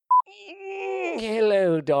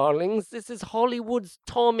Hello, darlings. This is Hollywood's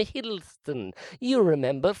Tom Hiddleston. You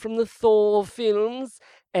remember from the Thor films?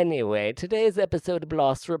 Anyway, today's episode of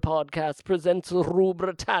Blaster Podcast presents Rue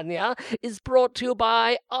Britannia is brought to you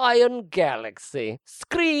by Iron Galaxy.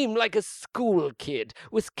 Scream like a school kid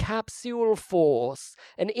with Capsule Force,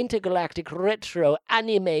 an intergalactic retro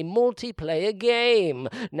anime multiplayer game,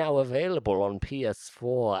 now available on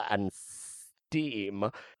PS4 and Steam.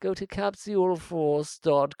 Go to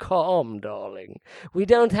capsuleforce.com, darling. We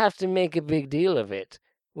don't have to make a big deal of it.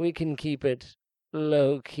 We can keep it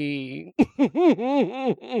low-key.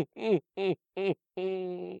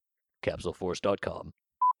 Capsuleforce.com.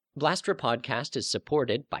 Blaster Podcast is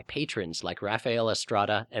supported by patrons like Rafael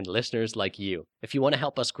Estrada and listeners like you. If you want to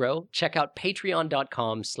help us grow, check out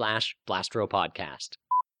patreon.com/blastropodcast.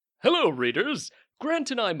 Hello, readers!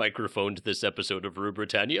 Grant and I microphoned this episode of Rue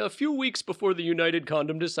Britannia a few weeks before the United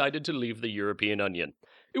Condom decided to leave the European Union.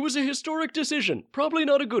 It was a historic decision, probably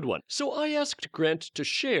not a good one, so I asked Grant to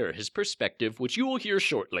share his perspective, which you will hear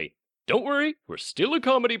shortly. Don't worry, we're still a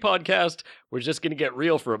comedy podcast. We're just going to get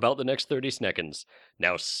real for about the next 30 seconds.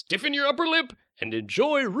 Now stiffen your upper lip and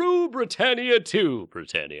enjoy Rue Britannia 2,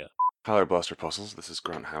 Britannia. Hello, Blaster Apostles. This is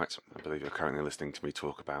Grant Howitt. I believe you're currently listening to me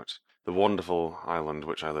talk about the wonderful island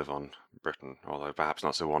which I live on, Britain, although perhaps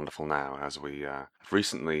not so wonderful now, as we have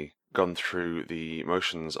recently gone through the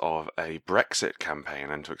motions of a Brexit campaign.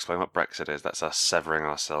 And to explain what Brexit is, that's us severing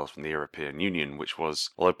ourselves from the European Union, which was,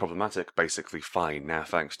 although problematic, basically fine. Now,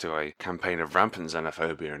 thanks to a campaign of rampant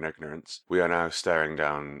xenophobia and ignorance, we are now staring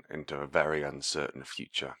down into a very uncertain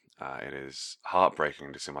future. It is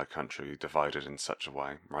heartbreaking to see my country divided in such a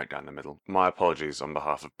way, right down the middle. My apologies on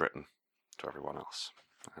behalf of Britain to everyone else,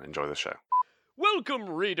 and enjoy the show. Welcome,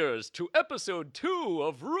 readers, to episode 2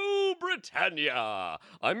 of Rue Britannia.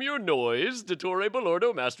 I'm your noise, Dottore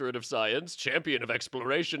Balordo, Master of Science, Champion of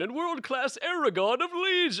Exploration, and World-Class Aragon of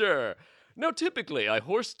Leisure. Now, typically, I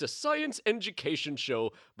host a science education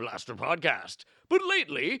show, Blaster Podcast. But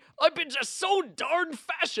lately, I've been just so darn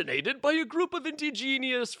fascinated by a group of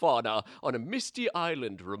indigenous fauna on a misty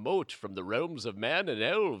island remote from the realms of man and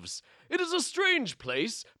elves. It is a strange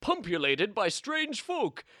place, populated by strange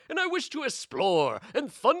folk, and I wish to explore and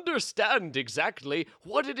understand exactly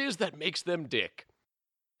what it is that makes them tick.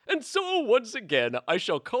 And so, once again, I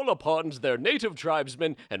shall call upon their native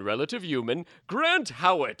tribesman and relative human, Grant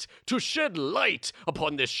Howitt, to shed light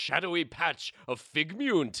upon this shadowy patch of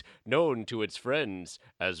Figmunt, known to its friends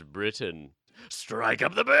as Britain. Strike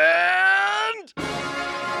up the band!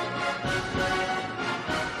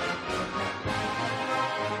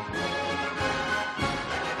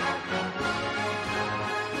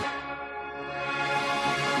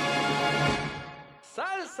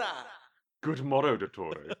 Salsa! Good motto,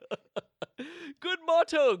 Dottore. Good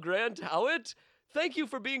motto, Grant Howitt. Thank you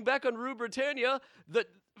for being back on Rue Britannia, the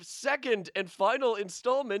second and final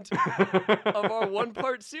installment of our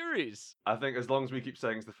one-part series. I think as long as we keep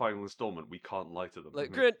saying it's the final installment, we can't lie to them.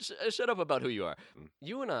 Like, Grant, shut up about who you are. Mm.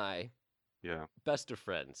 You and I, Yeah. best of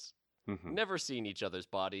friends, Mhm. never seen each other's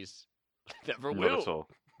bodies. Never Not will. at all.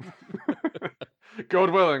 God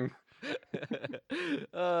willing.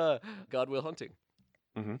 God will hunting.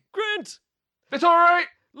 Mhm. Grant! It's all right.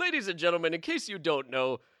 Ladies and gentlemen, in case you don't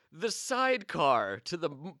know, the sidecar to the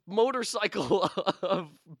motorcycle of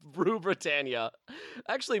Rue Britannia,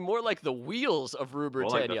 actually more like the wheels of Rue More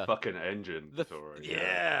like Britannia. the fucking engine, The Dottore.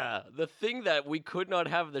 yeah, the thing that we could not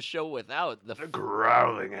have the show without. The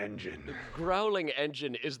growling engine. The growling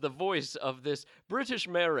engine is the voice of this British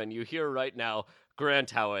Marin you hear right now,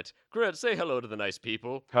 Grant Howitt. Grant, say hello to the nice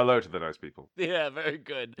people. Hello to the nice people. Yeah, very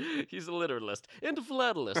good. He's a literalist and a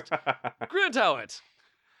philatelist. Grant Howitt.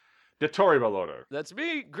 Dottore Balordo. That's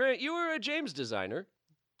me. Grant, you are a James designer.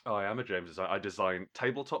 I am a James designer. I design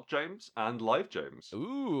tabletop James and live James.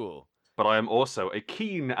 Ooh. But I am also a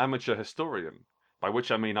keen amateur historian, by which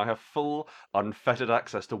I mean I have full, unfettered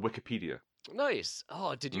access to Wikipedia. Nice.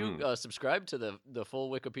 Oh, did you subscribe to the full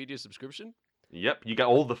Wikipedia subscription? Yep, you get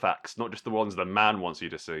all the facts, not just the ones the man wants you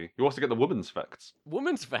to see. You also get the woman's facts.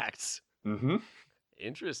 Woman's facts. Mm-hmm.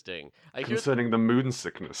 Interesting. Concerning the moon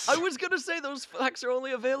sickness. I was going to say those facts are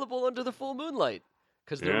only available under the full moonlight.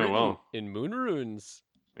 Because they're written in moon runes.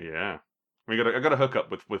 Yeah. I got to hook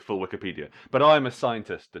up with full Wikipedia. But I'm a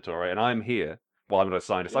scientist, Dottore, and I'm here. Well, I'm not a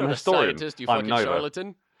scientist. You're I'm a not historian. Scientist, you I'm fucking neither.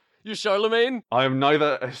 charlatan. You Charlemagne? I am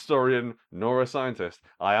neither a historian nor a scientist.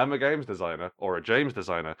 I am a games designer, or a James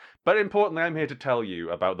designer. But importantly, I'm here to tell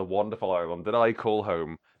you about the wonderful island that I call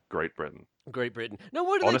home, Great Britain. Great Britain. Now,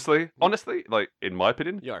 where do Honestly, like, in my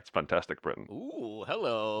opinion, You are. it's fantastic Britain. Ooh,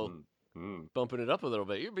 hello. Mm. Bumping it up a little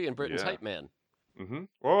bit. You're being Britain's Yeah. hype man. Mm-hmm.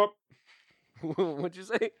 Well, What'd you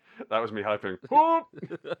say? That was me hyping. Whoop!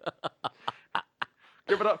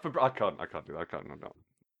 Give it up for. I can't do that. I can't. No.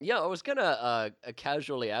 Yeah, I was gonna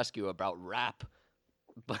casually ask you about rap,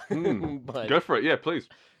 but, but Go for it. Yeah, please.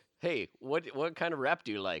 hey, what kind of rap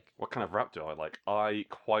do you like? What kind of rap do I like? I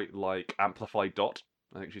quite like Amplified Dot.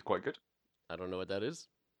 I think she's quite good. I don't know what that is.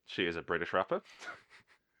 She is a British rapper.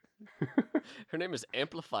 Her name is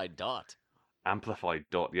Amplified Dot. Amplified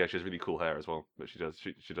Dot. Yeah, she has really cool hair as well. But she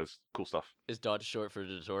does cool stuff. Is Dot short for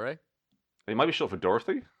Dottore? It might be short for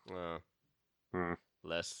Dorothy. Uh,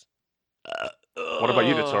 Less. What about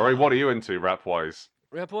you, Dottore? What are you into rap-wise?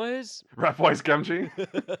 Rap-wise? Rap-wise, Gamgee?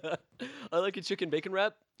 I like a chicken bacon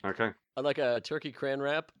wrap. Okay. I like a turkey cran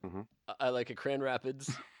wrap. Mhm. I like a cran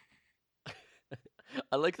rapids.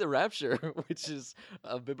 I like the rapture, which is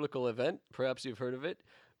a biblical event. Perhaps you've heard of it,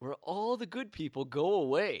 where all the good people go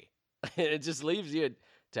away, and it just leaves you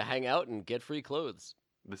to hang out and get free clothes.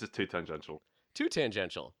 This is too tangential. Too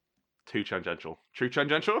tangential. Too tangential. True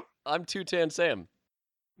tangential? I'm Too Tan Sam.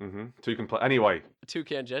 Too complex. Anyway. Too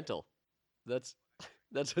tangential. That's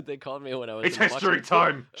what they called me when I was. It's in history boxing.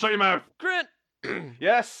 time! Shut your mouth! Grant,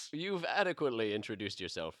 Yes! you've adequately introduced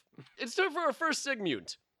yourself. It's time for our first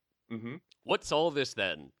segment. Mm-hmm. What's all this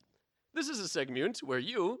then? This is a segment where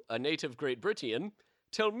you, a native Great Britian,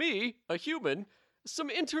 tell me, a human, some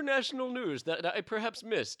international news that I perhaps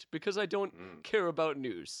missed because I don't care about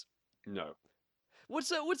news. No.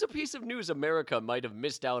 What's a piece of news America might have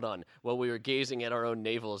missed out on while we were gazing at our own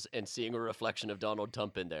navels and seeing a reflection of Donald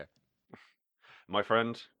Trump in there? My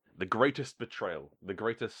friend, the greatest betrayal, the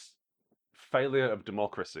greatest failure of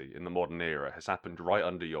democracy in the modern era has happened right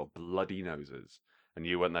under your bloody noses, and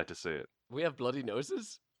you weren't there to see it. We have bloody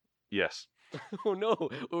noses? Yes. Oh no,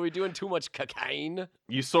 were we doing too much cocaine?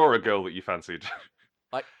 You saw a girl that you fancied.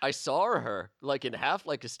 I saw her, like in half,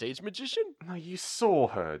 like a stage magician? No, you saw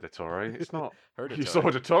her, Dottore. It's not... Heard You saw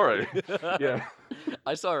Dottore. Yeah.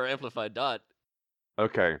 I saw her Amplified Dot.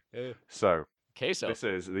 Okay, so Queso. this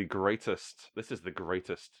is the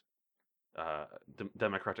greatest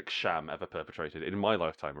democratic sham ever perpetrated in my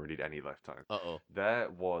lifetime, or indeed any lifetime. Uh-oh. There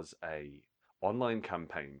was a online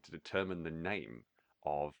campaign to determine the name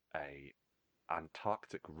of a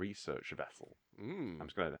Antarctic research vessel. I'm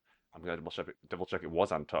gonna double check it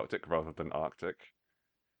was Antarctic rather than Arctic.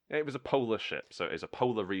 It was a polar ship, so it's a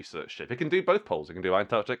polar research ship. It can do both poles. It can do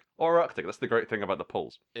Antarctic or Arctic. That's the great thing about the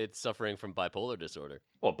poles. It's suffering from bipolar disorder.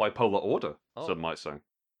 Or bipolar order, Oh. some might say.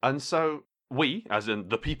 And so we, as in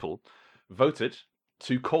the people, voted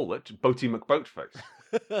to call it Boaty McBoatface.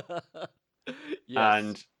 Yes.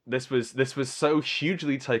 And this was so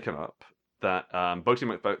hugely taken up that Boaty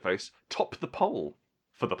McBoatface topped the poll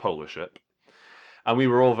for the polar ship. And we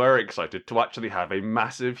were all very excited to actually have a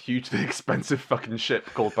massive, hugely expensive fucking ship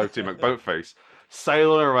called Boaty McBoatface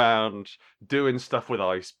sailing around, doing stuff with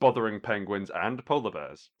ice, bothering penguins and polar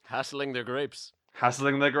bears. Hassling their grapes.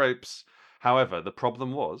 Hassling their grapes. However, the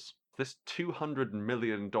problem was, this $200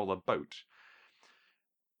 million boat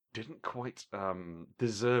didn't quite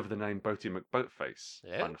deserve the name Boaty McBoatface,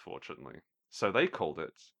 Yeah? unfortunately. So they called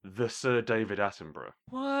it the Sir David Attenborough.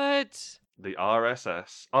 What? The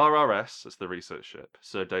RRS, that's the research ship,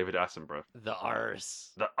 Sir David Attenborough. The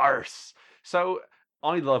arse. The arse. So,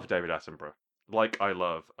 I love David Attenborough. Like I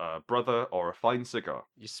love a brother or a fine cigar.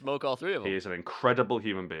 You smoke all three of them. He is an incredible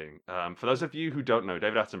human being. For those of you who don't know,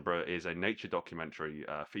 David Attenborough is a nature documentary.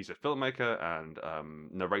 He's a filmmaker and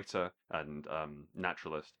narrator and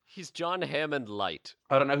naturalist. He's John Hammond light.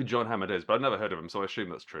 I don't know who John Hammond is, but I've never heard of him, so I assume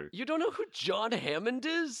that's true. You don't know who John Hammond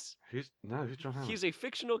is? Who's John Hammond? He's a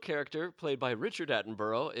fictional character played by Richard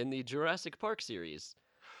Attenborough in the Jurassic Park series.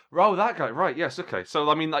 Oh, that guy. Right. Yes. Okay. So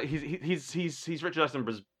I mean, like, he's Richard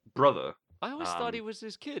Attenborough's brother. I always thought he was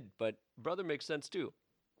his kid, but brother makes sense too.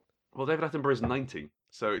 Well, David Attenborough is 90,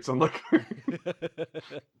 so it's unlikely.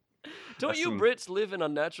 Don't you Brits live an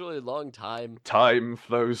unnaturally long time? Time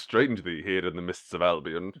flows strangely here in the mists of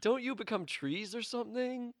Albion. Don't you become trees or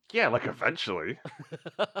something? Yeah, like eventually.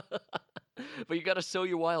 But you gotta sow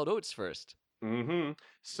your wild oats first. Mm-hmm.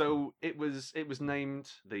 So it was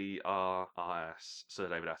named the RRS Sir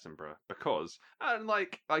David Attenborough because, and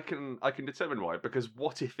like I can determine why, because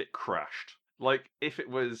what if it crashed? Like if it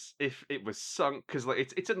was sunk, because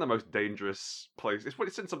like it's in the most dangerous place.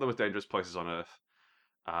 It's in some of the most dangerous places on Earth.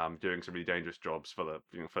 Doing some really dangerous jobs for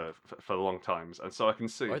for long times, and so I can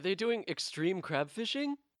see. Are they doing extreme crab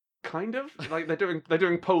fishing? Kind of like they're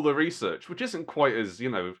doing polar research, which isn't quite as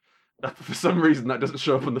For some reason, that doesn't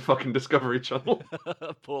show up on the fucking Discovery Channel.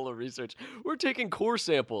 Polar research. We're taking core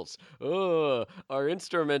samples. Our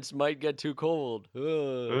instruments might get too cold.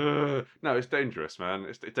 No, it's dangerous, man.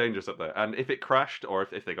 It's dangerous up there. And if it crashed, or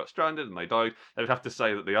if they got stranded and they died, they would have to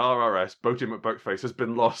say that the RRS, Boaty McBoatface, has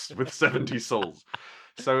been lost with 70 souls.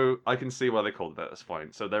 So I can see why they called it that. That's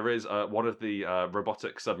fine. So there is one of the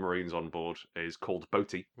robotic submarines on board is called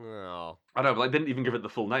Boaty. Oh. I know, but I didn't even give it the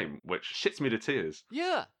full name, which shits me to tears.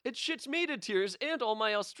 Yeah, it shits me to tears, and all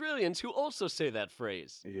my Australians who also say that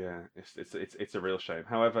phrase. Yeah, it's a real shame.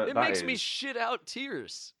 However, It makes me shit out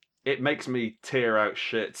tears. It makes me tear out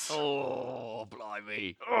shits. Oh,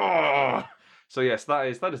 blimey. Oh! So yes, that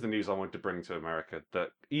is the news I wanted to bring to America. That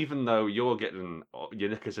even though you're getting your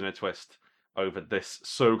knickers in a twist over this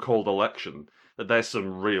so-called election, that there's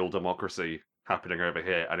some real democracy happening over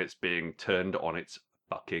here, and it's being turned on its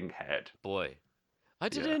fucking head. Boy, I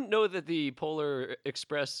didn't know that the Polar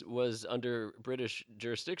Express was under British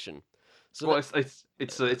jurisdiction. So well,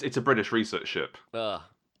 it's a British research ship.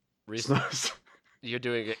 You're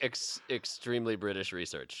doing extremely British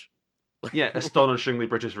research. Yeah, astonishingly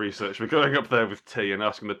British research. We're going up there with tea and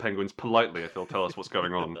asking the penguins politely if they'll tell us what's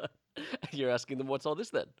going on. You're asking them, what's all this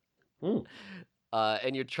then? Mm.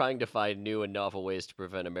 And you're trying to find new and novel ways to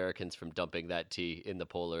prevent Americans from dumping that tea in the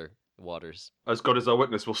polar waters. As God is our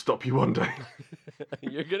witness, we'll stop you one day.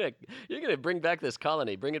 You're gonna bring back this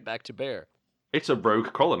colony, bring it back to bear. It's a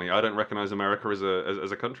rogue colony. I don't recognize America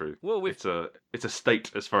as a country. Well, it's a state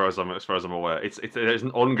as far as I'm aware. There's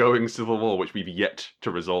an ongoing civil war which we've yet to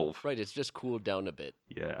resolve. Right, it's just cooled down a bit.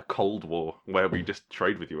 Yeah, a Cold War where we just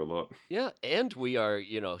trade with you a lot. Yeah, and we are,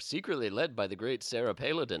 secretly led by the great Sarah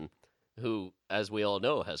Palin, who, as we all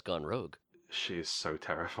know, has gone rogue. She is so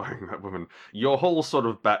terrifying, that woman. Your whole sort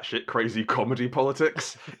of batshit crazy comedy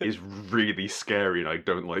politics is really scary, and I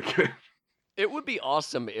don't like it. It would be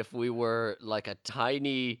awesome if we were like a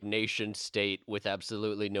tiny nation state with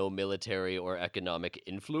absolutely no military or economic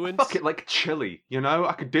influence. Fuck it, like Chile,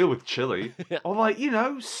 I could deal with Chile. Or like,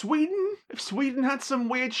 Sweden. If Sweden had some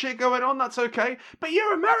weird shit going on, that's okay. But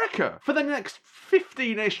you're America. For the next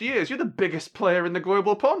 15-ish years, you're the biggest player in the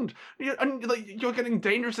global pond. You're getting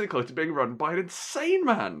dangerously close to being run by an insane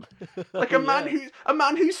man. Like a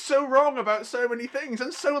man who's so wrong about so many things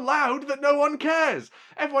and so loud that no one cares.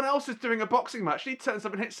 Everyone else is doing a boxing match, and he turns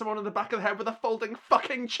up and hits someone on the back of the head with a folding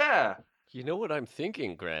fucking chair. You know what I'm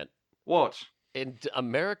thinking, Grant? What? In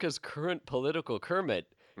America's current political Kermit,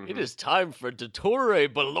 it is time for Dottore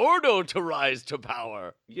Belordo to rise to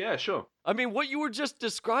power. Yeah, sure. I mean, what you were just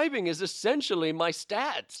describing is essentially my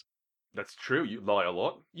stats. That's true. You lie a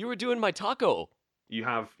lot. You were doing my taco. You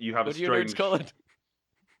have what a do you strange... nerds call it?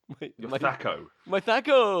 My thaco. My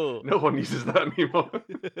thaco. No one uses that anymore.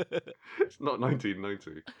 It's not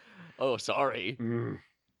 1990. Oh, sorry.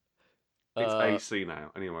 It's AC now.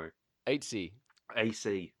 Anyway. 8C.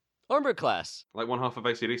 AC. Armor class. Like one half of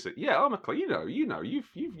AC/DC. Yeah, armor class. You've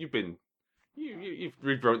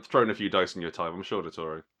thrown a few dice in your time. I'm sure,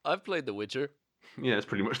 Dottore. I've played The Witcher. Yeah, it's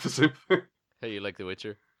pretty much the same thing. Hey, you like The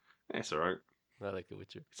Witcher? Yeah, it's alright. I like The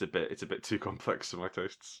Witcher. It's a bit too complex for my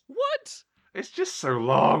tastes. What? It's just so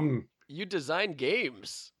long. You design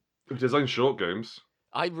games. We design short games.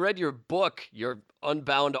 I read your book, your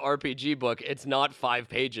Unbound RPG book. It's not 5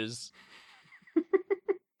 pages.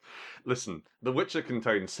 Listen, The Witcher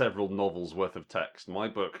contains several novels worth of text. My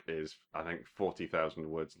book is, I think, 40,000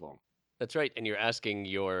 words long. That's right, and you're asking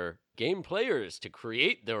your game players to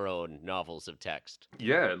create their own novels of text.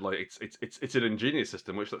 Yeah, like it's an ingenious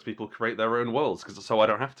system which lets people create their own worlds, so I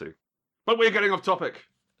don't have to. But we're getting off topic.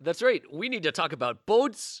 That's right. We need to talk about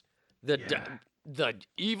boats, the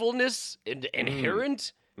evilness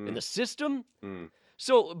inherent in the system.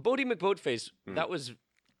 So, Boaty McBoatface, that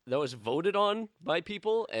was voted on by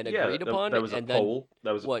people and agreed upon. There was a poll.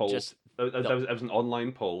 There was a poll. Just there was an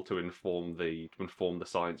online poll to inform the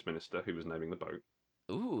science minister who was naming the boat.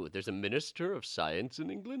 Ooh, there's a minister of science in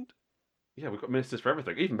England? Yeah, we've got ministers for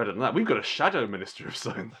everything. Even better than that, we've got a shadow minister of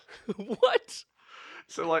science. What?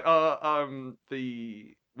 So like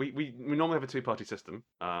we normally have a two-party system.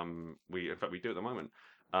 In fact we do at the moment.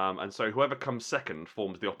 And so whoever comes second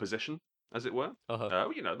forms the opposition, as it were.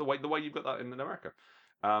 The way you've got that in America.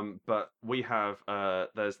 But we have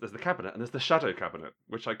there's the cabinet and there's the shadow cabinet,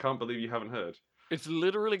 which I can't believe you haven't heard. It's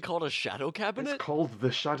literally called a shadow cabinet? It's called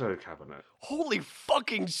the shadow cabinet. Holy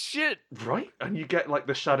fucking shit! Right? And you get like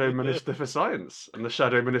the shadow minister for science and the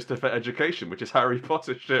shadow minister for education, which is Harry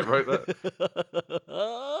Potter shit right there.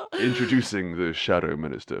 Introducing the shadow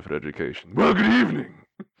minister for education. Well, good evening.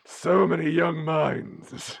 So many young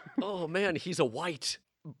minds. Oh man, he's a white.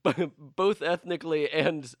 Both ethnically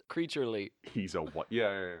and creaturely. He's a white.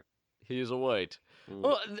 Yeah. He's a white. Mm.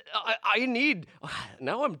 Well, I need.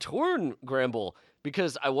 Now I'm torn, Gramble,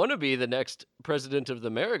 because I want to be the next president of the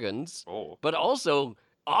Americans, Oh. but also,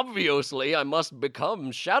 obviously, I must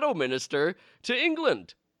become shadow minister to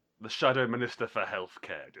England. The Shadow Minister for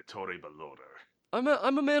Healthcare, Dottore Belordo. I'm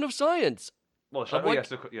a man of science. Well, I want-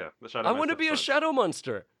 the Shadow I want to Minister be for a Science. shadow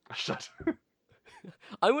monster. A shadow.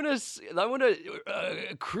 I want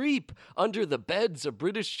to creep under the beds of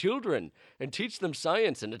British children and teach them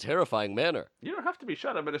science in a terrifying manner. You don't have to be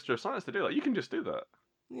Shadow Minister of Science to do that. You can just do that.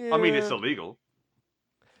 I mean, it's Yeah, illegal.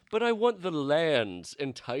 but I want the lands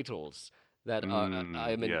and titles that I'm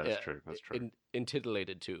yeah, that's true. That's true.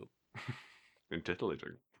 intitulated to.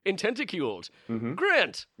 Intitulating. Intentaculed. Mm-hmm.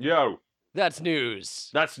 Grant, Yo, that's news.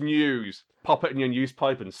 that's news. Pop it in your news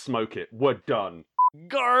pipe and smoke it. We're done.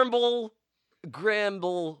 Garble,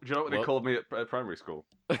 Gramble. Do you know what they called me at primary school?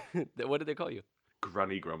 What did they call you?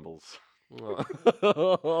 Granny Grumbles. They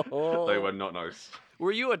They were not nice.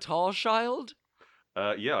 Were you a tall child?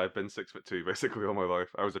 Yeah, I've been 6'2" basically all my life.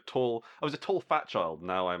 I was a tall fat child.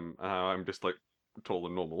 Now I'm just like tall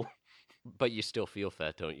and normal. But you still feel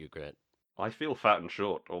fat, don't you, Grant? I feel fat and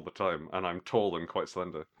short all the time, and I'm tall and quite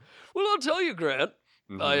slender. Well, I'll tell you, Grant.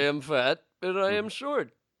 Mhm. I am fat and I am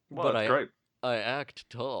short. Well, but that's great. I act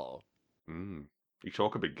tall. You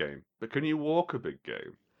talk a big game, but can you walk a big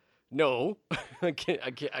game? No, I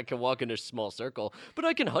can walk in a small circle, but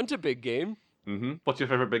I can hunt a big game. What's your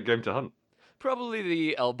favorite big game to hunt? Probably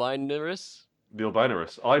the albinosaurus, The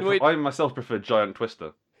Albinosaurus. Wait. I myself prefer Giant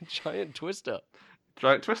Twister. giant twister.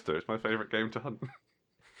 Giant Twister is my favorite game to hunt.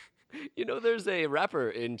 You know, there's a rapper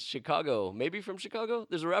in Chicago, maybe from Chicago.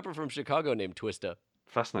 There's a rapper from Chicago named Twista,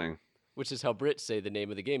 Fascinating. which is how Brits say the name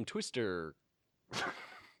of the game, Twister.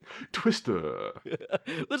 Twister.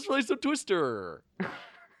 Let's play some Twister.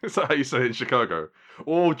 Is that how you say it in Chicago?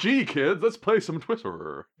 Oh, gee, kids, let's play some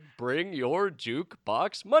Twister. Bring your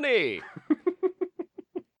jukebox money.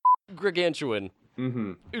 Gargantuan,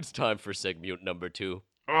 it's time for segment number 2.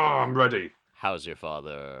 Oh, I'm ready. How's your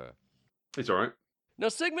father? It's all right. Now,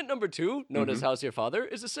 segment number 2, known as How's Your Father,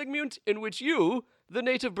 is a segment in which you, the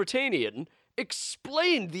native Britannian,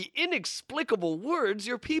 explain the inexplicable words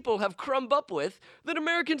your people have crumbed up with that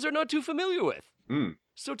Americans are not too familiar with.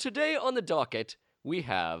 So today on the docket, we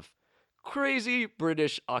have crazy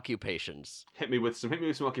British occupations. Hit me with some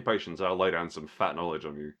occupations. I'll lay down some fat knowledge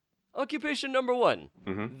on you. Occupation number 1,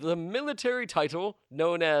 Mm-hmm. the military title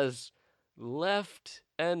known as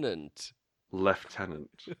lieutenant.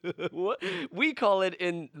 Lieutenant. What? We call it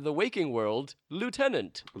in the waking world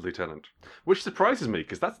lieutenant. Lieutenant. Which surprises me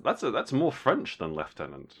because that's more French than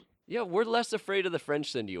lieutenant. Yeah, we're less afraid of the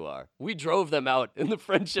French than you are. We drove them out in the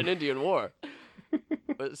French and Indian War.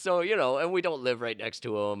 So, you know, and we don't live right next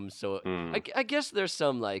to them. So I guess there's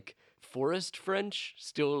some, like, forest French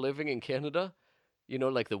still living in Canada. You know,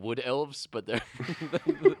 like the wood elves, but they're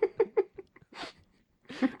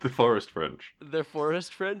The forest French. they're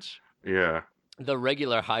forest French. Yeah. The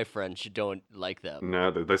regular high French don't like them.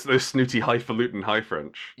 No, those snooty highfalutin high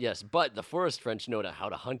French. Yes, but the forest French know how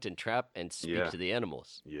to hunt and trap and speak Yeah. to the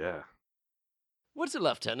animals. Yeah. What's a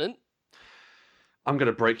lieutenant? I'm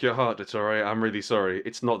gonna break your heart. It's all right. I'm really sorry.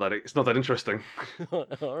 It's not that interesting.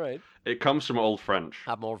 All right. It comes from Old French.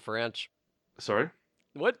 I'm more French. Sorry.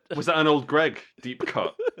 What? Was that an old Greg deep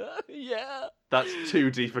cut? Yeah. That's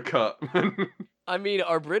too deep a cut. I mean,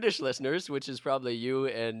 our British listeners, which is probably you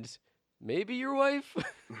and maybe your wife.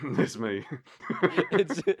 It's me.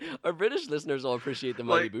 It's our British listeners all appreciate the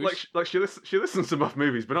Mighty Boosh. she listens to muff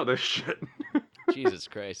movies, but not this shit. Jesus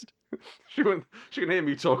Christ. She can hear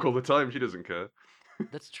me talk all the time. She doesn't care.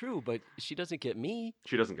 That's true, but she doesn't get me,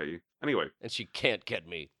 She doesn't get you. Anyway, and she can't get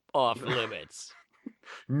me. Off limits.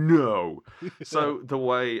 no. So the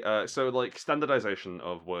way, like standardization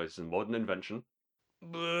of words is a modern invention.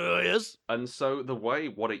 Yes. And so the way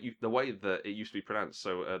that it used to be pronounced.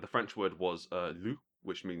 So the French word was lieu,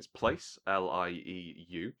 which means place,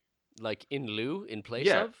 Lieu. Like in lieu, in place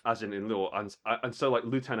Yeah, of? as in lieu, and so like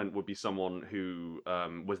lieutenant would be someone who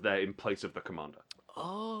was there in place of the commander.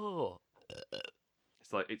 Oh.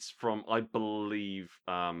 It's like it's from, I believe,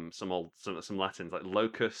 some Latins like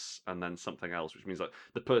locus and then something else, which means like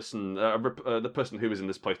the person who is in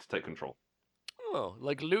this place to take control. Oh,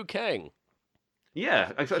 like Liu Kang.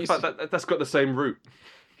 Yeah, in fact, that's got the same root.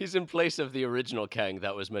 He's in place of the original Kang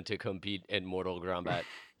that was meant to compete in Mortal Kombat.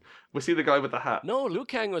 Was he the guy with the hat? No, Liu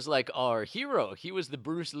Kang was like our hero. He was the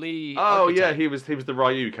Bruce Lee. Oh yeah, archetype. he was the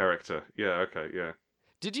Ryu character. Yeah, okay, yeah.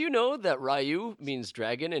 Did you know that Ryu means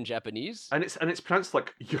dragon in Japanese? And it's pronounced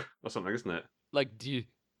like or something, isn't it? Like J.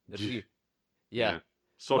 Yeah.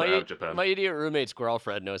 Sort my, of out of Japan. my idiot roommate's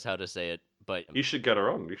girlfriend knows how to say it. but You should get her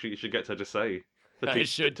on. You should get her to say. I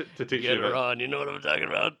should to teach get you her that. on. You know what I'm talking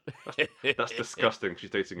about? That's disgusting.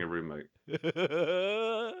 She's dating a roommate.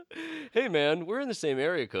 Hey, man, we're in the same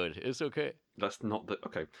area code. It's okay. That's not the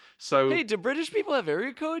okay. So Hey, do British people have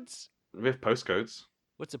area codes? we have postcodes.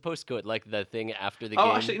 What's a postcode? Like the thing after the Oh,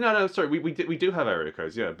 game? actually, no. Sorry, we do have area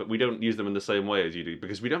codes, yeah, but we don't use them in the same way as you do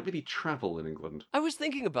because we don't really travel in England. I was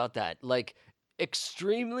thinking about that. Like,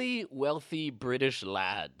 extremely wealthy British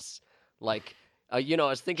lads. Like, I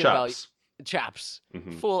was thinking about chaps.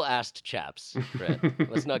 Mhm. Full-assed chaps. Right?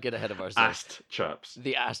 Let's not get ahead of ourselves. Assed chaps.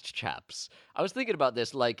 The assed chaps. I was thinking about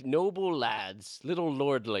this, like noble lads, little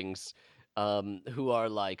lordlings, who are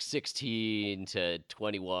like 16 to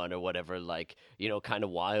 21 or whatever, like, kind of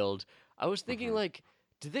wild. I was thinking, Mhm. like,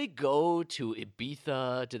 do they go to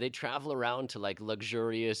Ibiza? Do they travel around to like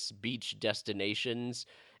luxurious beach destinations?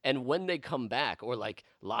 And when they come back, or like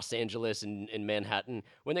Los Angeles and Manhattan,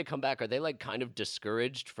 when they come back, are they like kind of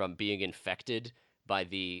discouraged from being infected by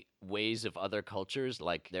the ways of other cultures?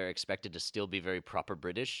 Like they're expected to still be very proper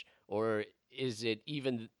British? Or is it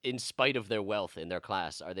even in spite of their wealth in their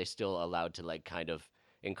class, are they still allowed to like kind of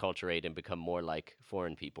enculturate and become more like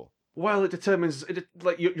foreign people? Well, it determines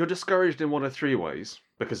like you're discouraged in one of three ways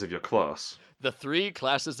because of your class. The 3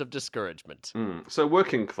 classes of discouragement. So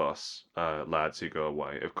working class lads who go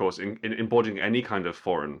away, of course, in embodying any kind of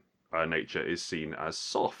foreign nature is seen as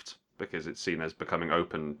soft because it's seen as becoming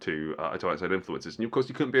open to outside influences. And of course,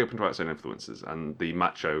 you couldn't be open to outside influences. And the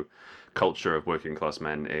macho culture of working class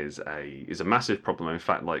men is a massive problem. In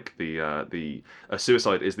fact, like the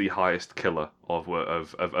suicide is the highest killer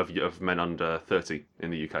of men under 30 in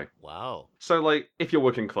the UK. Wow. So, like, if you're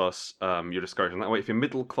working class, you're discouraged in that way. If you're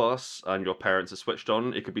middle class and your parents are switched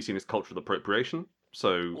on, it could be seen as cultural appropriation.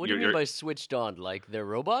 So, What do you mean by switched on? Like they're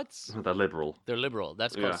robots? they're liberal. They're liberal.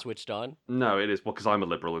 That's called Yeah. switched on. No, it is because I'm a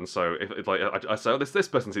liberal, and so if like I say, oh, this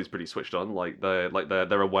person seems pretty switched on.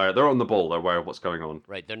 They're aware, they're on the ball, they're aware of what's going on.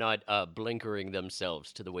 Right. They're not blinkering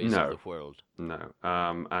themselves to the ways No. of the world. No,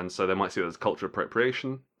 and so they might see it as cultural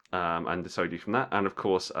appropriation, and decide you from that. And of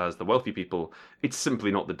course, as the wealthy people, it's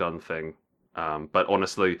simply not the done thing. But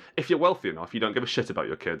honestly, if you're wealthy enough, you don't give a shit about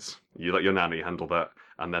your kids. You let your nanny handle that,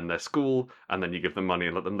 and then their school, and then you give them money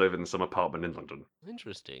and let them live in some apartment in London.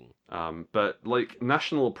 Interesting. But like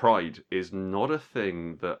national pride is not a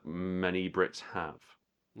thing that many Brits have.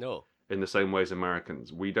 No. In the same way as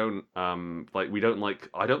Americans, I don't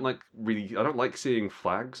like seeing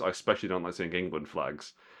flags. I especially don't like seeing England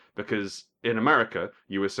flags, because in America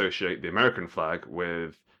you associate the American flag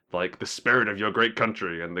with like the spirit of your great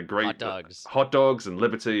country and the great hot dogs and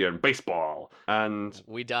liberty and baseball and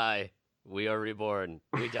we die, we are reborn,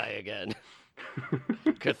 we die again.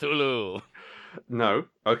 Cthulhu. No,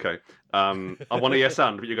 okay. I want to yes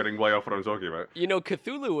and, but you're getting way off what I'm talking about.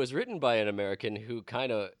 Cthulhu was written by an American who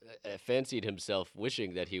kind of fancied himself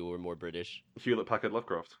wishing that he were more British. Hewlett Packard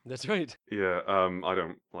Lovecraft. That's right. Yeah, I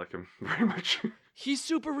don't like him very much. He's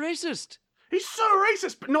super racist. He's so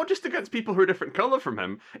racist, but not just against people who are a different colour from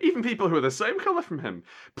him, even people who are the same colour from him.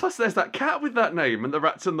 Plus, there's that cat with that name and the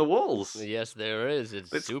rats in the walls. Yes, there is.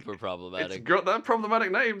 It's super problematic. It's got that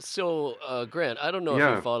problematic name. So, Grant, I don't know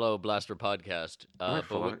if you follow Blaster Podcast,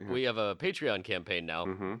 but we have a Patreon campaign now.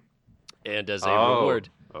 Mm-hmm. And as a reward...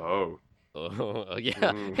 Oh,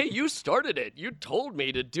 yeah. Hey, you started it. You told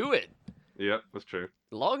me to do it. Yeah, that's true.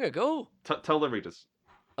 Long ago. Tell the readers.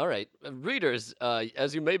 All right. Readers,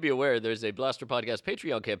 as you may be aware, there's a Blaster Podcast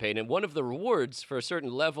Patreon campaign, and one of the rewards for a certain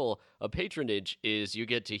level of patronage is you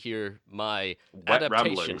get to hear my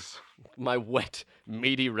adaptation. My wet,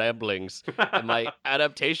 meaty ramblings, and my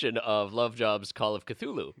adaptation of Lovejobb's Call of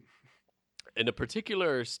Cthulhu. And a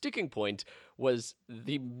particular sticking point was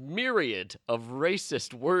the myriad of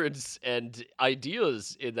racist words and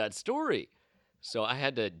ideas in that story. So I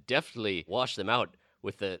had to deftly wash them out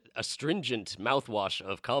with a astringent mouthwash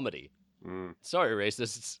of comedy. Sorry,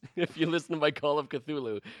 racists. If you listen to my Call of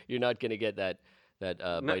Cthulhu, you're not going to get that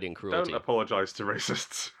biting cruelty. Don't apologize to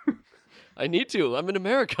racists. I need to. I'm in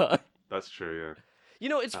America. That's true,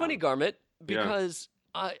 yeah. It's funny, Garmet, because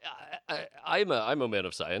I'm a man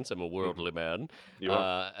of science. I'm a worldly man. You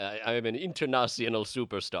are. I'm an international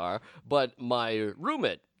superstar. But my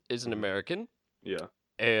roommate is an American. Yeah.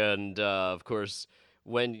 And, of course,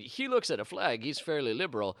 when he looks at a flag, he's fairly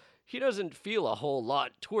liberal. He doesn't feel a whole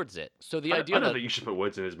lot towards it. So the idea I know that you should put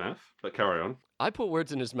words in his mouth, but carry on. I put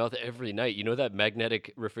words in his mouth every night. You know that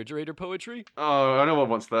magnetic refrigerator poetry? Oh, I know one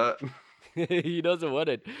wants that. He doesn't want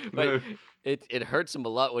it. But it hurts him a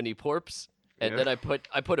lot when he porps. And then I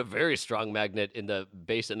put a very strong magnet in the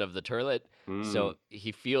basin of the toilet. So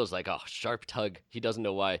he feels like a sharp tug. He doesn't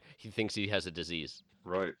know why. He thinks he has a disease.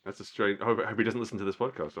 Right. That's a strange. I hope he doesn't listen to this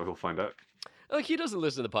podcast, or he'll find out. Oh, he doesn't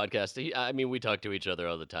listen to the podcast. I mean, we talk to each other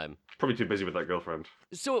all the time. Probably too busy with that girlfriend.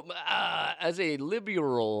 So, as a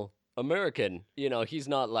liberal American, he's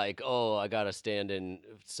not like, oh, I gotta stand and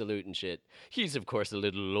salute and shit. He's, of course, a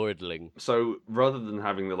little lordling. So rather than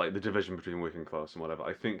having the division between working class and whatever,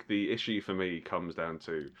 I think the issue for me comes down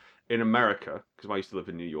to in America, because I used to live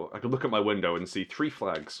in New York, I could look at my window and see 3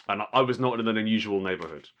 flags, and I was not in an unusual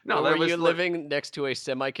neighborhood. No, Or there were was you living next to a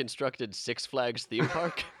semi-constructed Six Flags theme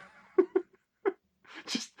park?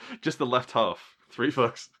 just the left half. 3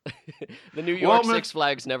 flags. The New York Six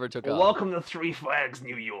Flags never took off. Welcome to 3 Flags,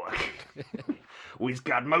 New York. We've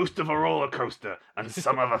got most of a roller coaster and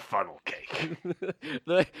some of a funnel cake.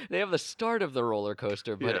 They have the start of the roller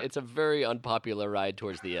coaster, but Yeah. it's a very unpopular ride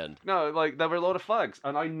towards the end. No, there were a lot of flags,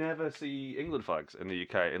 and I never see England flags in the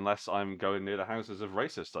UK unless I'm going near the houses of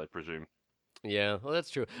racists, I presume. Yeah, well,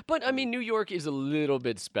 that's true. But I mean, New York is a little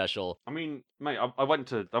bit special. I mean, mate, I went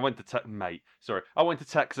to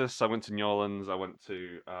Texas, I went to New Orleans, I went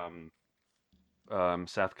to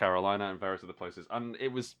South Carolina and various other places, and it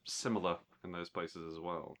was similar in those places as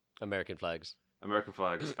well. American flags. American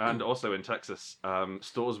flags, and also in Texas,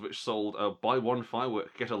 stores which sold buy one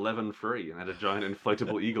firework get 11 free, and had a giant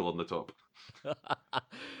inflatable eagle on the top,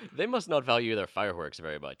 They must not value their fireworks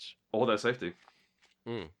very much. or their safety.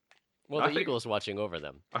 Well, I the think- eagle's watching over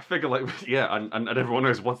them. I figure, yeah, and everyone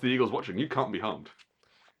knows once the eagle's watching, you can't be harmed.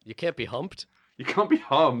 You can't be humped. You can't be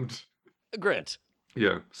harmed. Grant.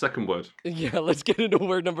 Yeah, second word. Yeah, let's get into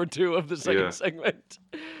word number 2 of the second Yeah. segment.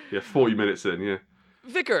 Yeah, 40 minutes in, yeah.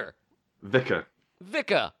 Vicar. Vicar.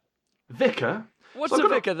 Vicar. Vicar? What's So I've a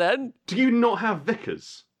got a- vicar then? Do you not have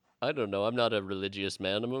vicars? I don't know. I'm not a religious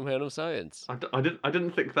man. I'm a man of science. I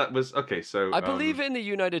didn't think that was... Okay, so... I believe in the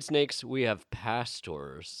United Snakes we have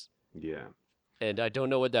pastors, Yeah, and I don't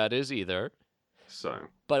know what that is either. so...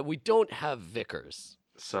 But we don't have vicars.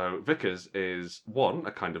 So, vicars is, one,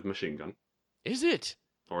 a kind of machine gun, Is it?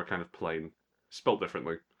 or a kind of plane, spelled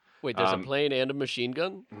differently. Wait, there's a Um, plane and a machine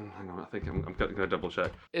gun? Hang on, I think I'm going to double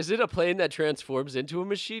check. Is it a plane that transforms into a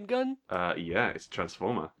machine gun? Yeah, it's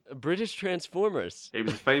Transformer. British Transformers. It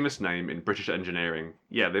was a famous name in British engineering.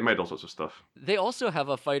 Yeah, they made all sorts of stuff. They also have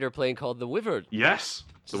a fighter plane called the Wyvern. Yes!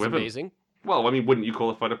 Which The is Wyvern. amazing. Well, I mean, wouldn't you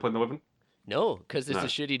call a fighter plane the Wyvern? No, because it's No. a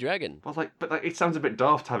shitty dragon. Well, it sounds a bit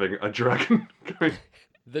daft having a dragon going...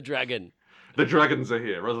 The dragon. The dragons are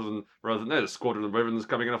here, rather than there's a squadron of Wyverns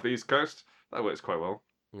coming in off the east coast. That works quite well.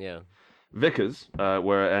 Yeah. Vickers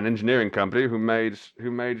were an engineering company who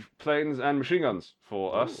made planes and machine guns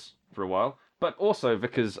for us for a while. But also,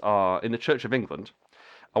 Vickers are in the Church of England.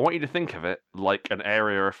 I want you to think of it like an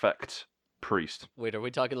area effect priest. Wait, are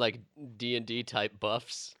we talking like D&D type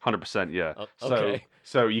buffs? 100%, yeah. Oh, okay.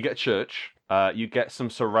 So you get a church, you get some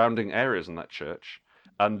surrounding areas in that church,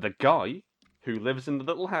 and the guy who lives in the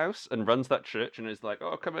little house and runs that church and is like,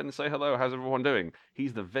 oh, come in and say hello, how's everyone doing?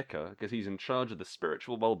 He's the vicar because he's in charge of the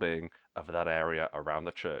spiritual well-being of that area around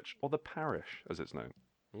the church, or the parish, as it's known.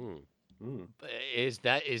 Hmm. Mm.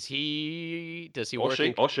 Does he Or work she,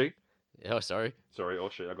 in... or she. Oh, sorry. Sorry,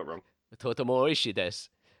 or she, I got wrong. Totomo oishi desu.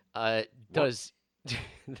 Does...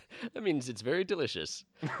 That means it's very delicious.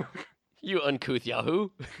 You uncouth Yahoo.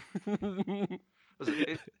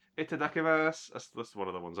 Itadakimasu. That's one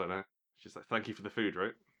of the ones I know. She's like, thank you for the food,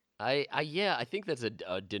 right? Yeah, I think that's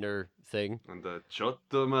a dinner thing. And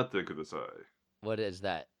chotto matte kudasai. What is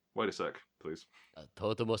that? Wait a sec, please.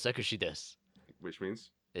 Totomo sekushi desu. Which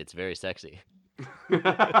means? It's very sexy.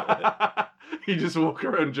 You just walk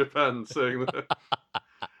around Japan saying that.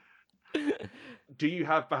 Do you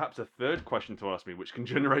have perhaps a third question to ask me which can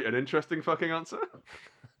generate an interesting fucking answer?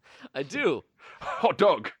 I do. Hot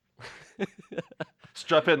dog!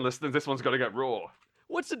 Strap in, listeners, this one's got to get raw.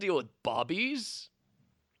 What's the deal with bobbies?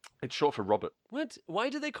 It's short for Robert. What? Why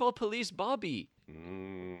do they call police Bobby?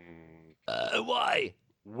 Mm. Why?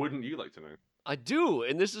 Wouldn't you like to know? I do,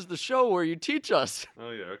 and this is the show where you teach us.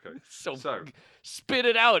 Oh, yeah, okay. So, So, spit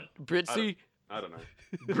it out, Britzy. I don't know.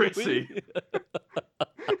 Britzy.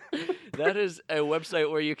 That is a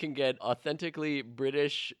website where you can get authentically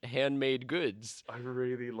British handmade goods. I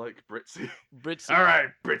really like Britzy. Britzy. All right,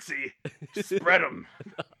 Britzy. Spread them.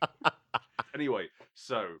 Anyway,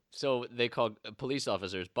 so So they call police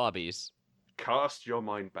officers bobbies. cast your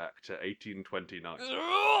mind back to 1829.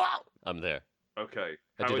 I'm there. Okay.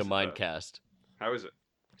 I how did is a it mind there? cast. How is it?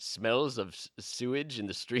 Smells of sewage in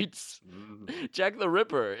the streets. Mm. Jack the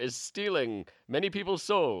Ripper is stealing many people's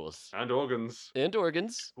souls And organs. and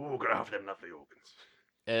organs. Ooh, gotta have them lovely organs.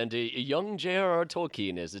 And a young J.R.R.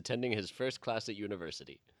 Tolkien is attending his first class at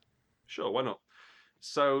university. Sure, why not?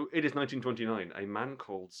 So it is 1929. A man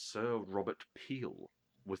called Sir Robert Peel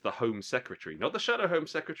was the Home Secretary, not the Shadow Home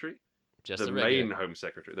Secretary, Just the the regular. main Home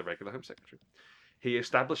Secretary, the regular Home Secretary. He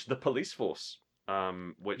established the police force,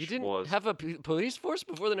 which You didn't was have a police force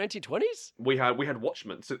before the 1920s? we had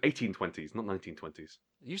watchmen. So 1820s, not 1920s.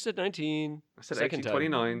 You said 19. I said Second time.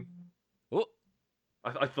 1829. Oh.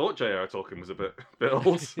 I thought J.R. Tolkien was a bit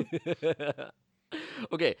old.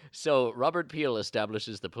 Okay, so Robert Peel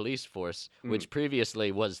establishes the police force, which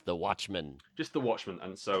previously was the Watchmen. Just the watchmen,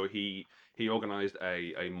 and so he organised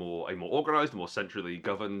a more organised, more centrally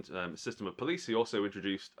governed system of police. He also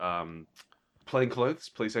introduced plainclothes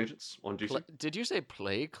police agents on duty. Did you say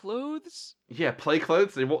play clothes? Yeah, play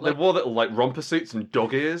clothes. They wore little like romper suits and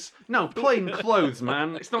dog ears. No, plain clothes,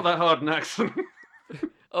 man. It's not that hard an accent.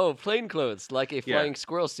 Oh, plain clothes, like a Yeah. flying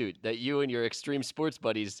squirrel suit that you and your extreme sports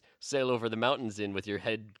buddies sail over the mountains in with your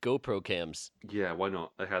head GoPro cams. Yeah, why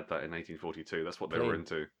not? They had that in 1842. That's what they were Plain.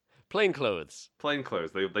 into. Plain clothes. Plain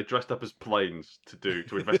clothes. They dressed up as planes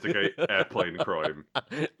to investigate airplane crime.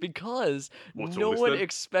 Because What's no all this one then?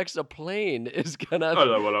 expects a plane is gonna.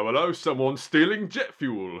 Hello. Someone's stealing jet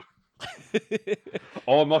fuel.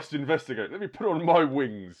 I must investigate. Let me put on my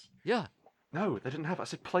wings. Yeah. No, they didn't have it. I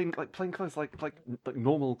said plain clothes, like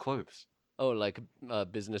normal clothes. Oh, like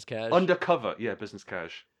business cash. Undercover, yeah, business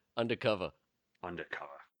cash. Undercover.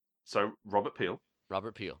 Undercover. So Robert Peel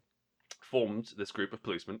Robert Peel. formed this group of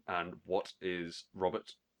policemen, and what is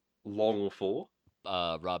Robert long for?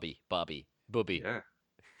 Robbie. Bobby. Booby. Yeah,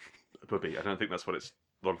 Bobby. I don't think that's what it's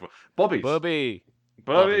long for. Bobbies. Bobby.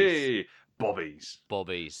 Bobby. Bobbies.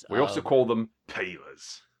 Bobbies. We also call them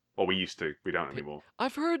peelers. Well, we used to. We don't anymore.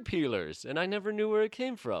 I've heard peelers, and I never knew where it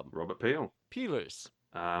came from. Robert Peel. Peelers.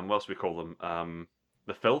 What else do we call them?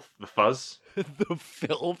 The filth, the fuzz, The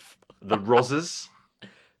filth. the rozzers.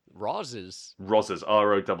 Rozzes. Rozzers,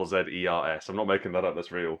 Rozzers. I'm not making that up.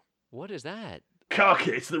 That's real. What is that? Carky,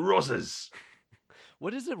 it's the rozzers.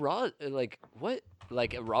 What is a Roz? Like, what?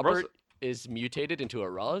 Like, a Robert is mutated into a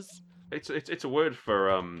Roz? It's a word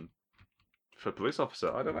for police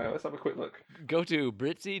officer. I don't know. Let's have a quick look. Go to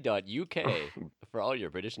britzy.uk for all your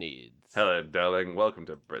British needs. Hello, darling. Welcome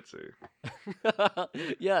to Britzy.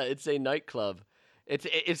 Yeah, it's a nightclub.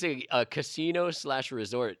 It's a casino /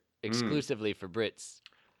 resort exclusively for Brits.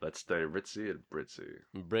 Let's stay ritzy and Britzy.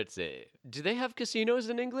 Britsy. Do they have casinos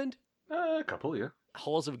in England? A couple, yeah.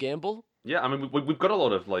 Halls of gamble? Yeah, I mean, we've got a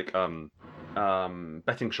lot of like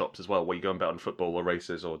betting shops as well, where you go and bet on football or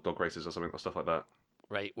races or dog races or something or stuff like that.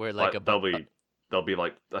 Right, where like They'll be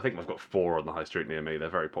like, I think we've got 4 on the high street near me. They're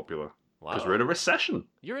very popular because wow. we're in a recession.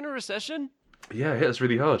 You're in a recession? Yeah, hit us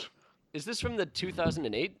really hard. Is this from the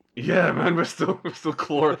 2008? Yeah, man, we're still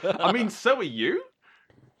clawing. I mean, so are you.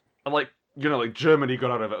 And like, you know, like Germany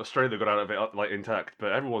got out of it, Australia got out of it like intact,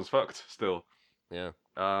 but everyone's fucked still. Yeah.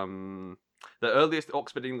 The earliest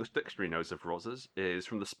Oxford English Dictionary notes of rozzers is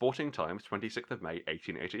from the Sporting Times, 26th of May,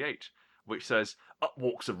 1888, which says, "Up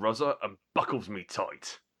walks a rozzer and buckles me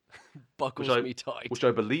tight," Buckles me tight. which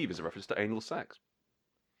I believe is a reference to anal sex.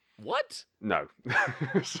 What? No.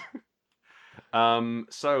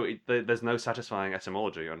 There's no satisfying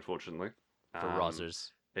etymology, unfortunately. For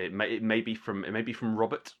rozzers. It may be from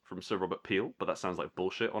Robert, from Sir Robert Peel, but that sounds like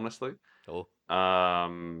bullshit, honestly. Oh.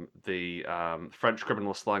 The French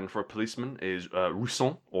criminal slang for a policeman is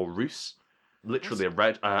rousson or russe, literally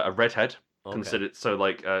a redhead. Okay. Considered so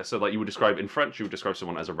like you would describe in French, you would describe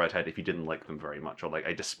someone as a redhead if you didn't like them very much, or like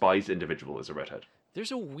a despised individual as a redhead.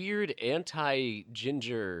 There's a weird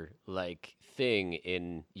anti-ginger like thing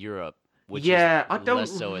in Europe, which yeah, is I don't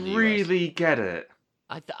less so in the US. really get it.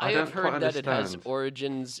 I have don't quite heard that it has understand.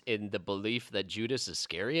 origins in the belief that Judas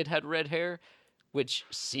Iscariot had red hair, which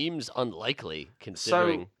seems unlikely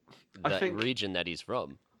considering I that think- region that he's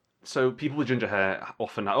from. So people with ginger hair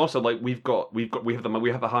often also like we have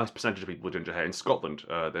the highest percentage of people with ginger hair in Scotland.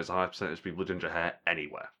 There's a high percentage of people with ginger hair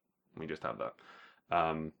anywhere. We just have that.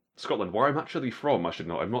 Scotland, where I'm actually from, I should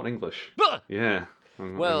know. I'm not English. Bah! Yeah.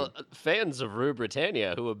 Well, fans of Rue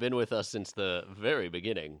Britannia who have been with us since the very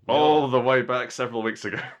beginning know all the way back several weeks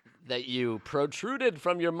ago. that you protruded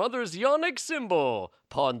from your mother's yonic symbol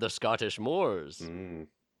upon the Scottish moors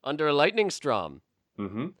under a lightning storm.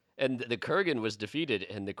 Mm-hmm. And the Kurgan was defeated,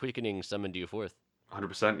 and the Quickening summoned you forth.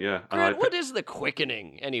 100%, yeah. Grant, what is the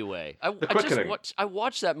Quickening, anyway? I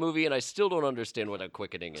watched that movie, and I still don't understand what a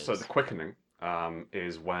Quickening is. So the Quickening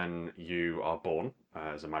is when you are born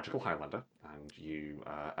as a magical Highlander,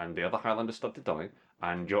 and the other Highlanders start to die,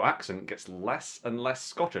 and your accent gets less and less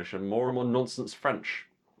Scottish and more nonsense French.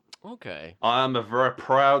 Okay. I am a very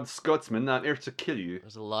proud Scotsman, not here to kill you.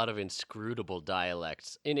 There's a lot of inscrutable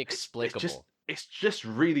dialects. Inexplicable. It's just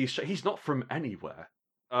really he's not from anywhere.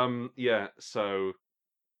 Yeah, so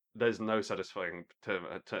there's no satisfying term,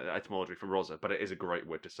 etymology for Rosa, but it is a great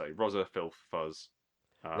word to say. Rosa, filth, fuzz.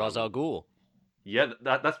 Ra's al Ghul. Yeah,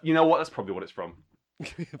 that's you know what? That's probably what it's from.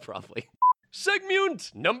 Probably.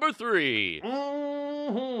 Segment number 3.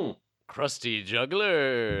 Mm-hmm. Crusty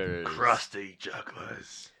Jugglers. Crusty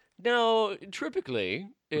jugglers. Now, typically,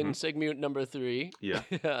 in segment number 3, Yeah.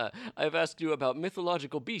 I've asked you about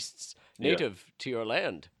mythological beasts native to your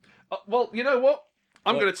land. Well, you know what?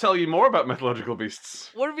 I'm What? going to tell you more about mythological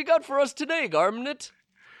beasts. What have you got for us today, Garmnet?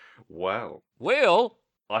 Well, Whale?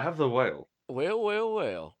 I have the whale.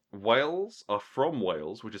 Whale. Whales are from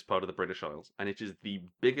Wales, which is part of the British Isles, and it is the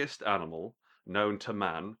biggest animal known to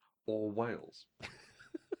man or whales.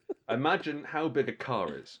 Imagine how big a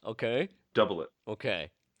car is. Okay. Double it.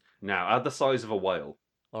 Okay. Now, add the size of a whale.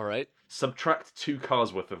 All right. Subtract 2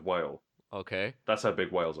 cars worth of whale. Okay. That's how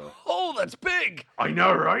big whales are. Oh, that's big! I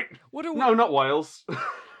know, right? What are we... No, not whales.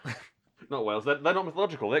 Not whales. They're not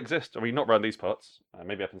mythological. They exist. I mean, not around these parts.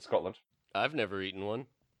 Maybe up in Scotland. I've never eaten one.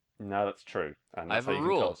 No, that's true. And I that's have how a you can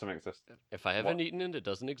tell rule. if something exists. If I haven't eaten it, it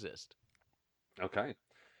doesn't exist. Okay.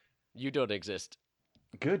 You don't exist.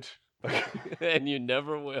 Good. And you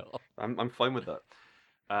never will. I'm fine with that.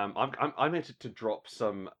 I'm here to drop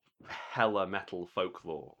some hella metal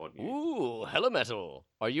folklore on you. Ooh, hella metal.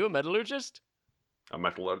 Are you a metallurgist? A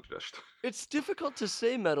metallurgist. It's difficult to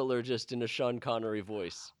say metallurgist in a Sean Connery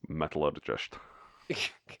voice. Metallurgist.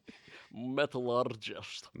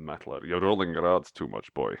 Metallurgist. You're rolling your odds too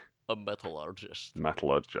much, boy. A metallurgist.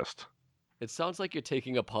 Metallurgist. It sounds like you're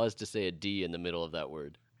taking a pause to say a D in the middle of that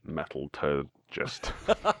word. Metallurgist.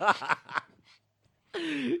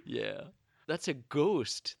 Yeah. That's a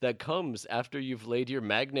ghost that comes after you've laid your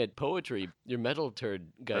magnet poetry, your metal turd,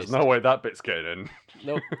 guys. There's no way that bit's getting in.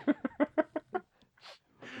 Nope.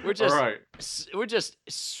 We're just All right. we're just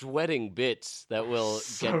sweating bits that will get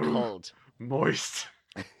So- culled. Moist.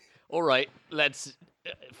 All right, let's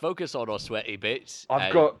focus on our sweaty bits.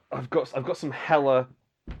 I've got some hella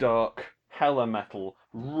dark, hella metal,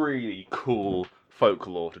 really cool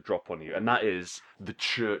folklore to drop on you, and that is the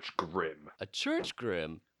Church Grim. a church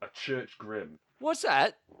grim. A Church Grim. What's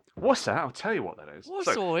that? What's that? I'll tell you what that is.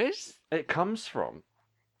 What's So, all this? it comes from.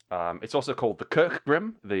 It's also called the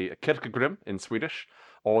Kirkgrim, the Kirkegrim in Swedish,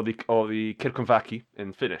 or the Kirkonväki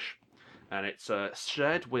in Finnish, and it's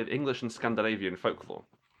shared with English and Scandinavian folklore.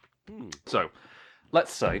 So,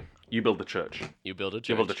 let's say you build a church. You build a church.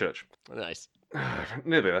 You build a church. Nice.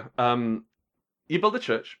 Nearly there. You build a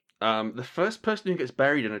church. The first person who gets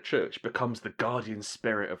buried in a church becomes the guardian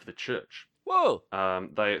spirit of the church. Whoa.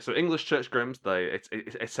 So English church grims,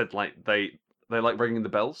 it's said like they like ringing the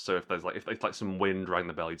bells. So if there's like some wind rang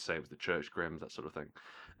the bell, you'd say it was the church grims, that sort of thing.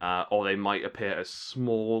 Or they might appear as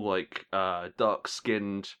small, like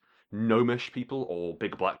dark-skinned gnomish people or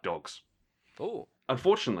big black dogs. Oh.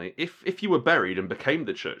 Unfortunately, if you were buried and became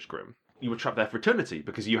the church grim, you were trapped there for eternity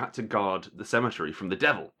because you had to guard the cemetery from the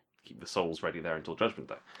devil, keep the souls ready there until Judgment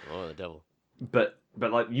Day. Oh, the devil. But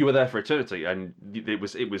like you were there for eternity, and it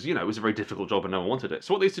was a very difficult job, and no one wanted it.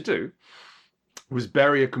 So what they used to do was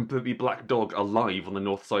bury a completely black dog alive on the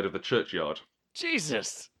north side of the churchyard.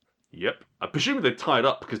 Jesus. Yep, I presume they tied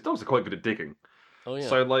up because dogs are quite good at digging. Oh yeah.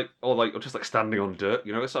 So or just standing on dirt,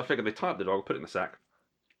 So I figured they tie up the dog, put it in the sack,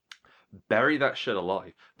 bury that shit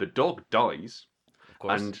alive. The dog dies, of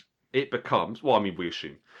course. and it becomes. Well, I mean, we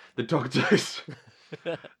assume the dog dies.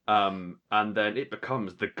 And then it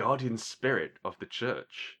becomes the guardian spirit of the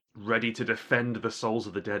church, ready to defend the souls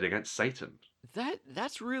of the dead against Satan.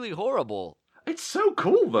 That's really horrible. It's so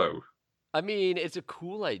cool, though. I mean, it's a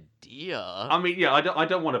cool idea. I mean, yeah, I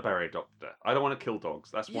don't want to bury a dog to death. I don't want to kill dogs.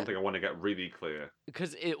 That's Yeah. one thing I want to get really clear.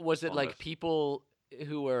 Because it was on like this. people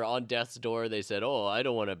who were on death's door. They said, "Oh, I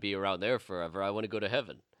don't want to be around there forever. I want to go to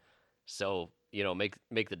heaven." So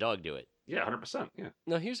make the dog do it. Yeah, 100%. Yeah.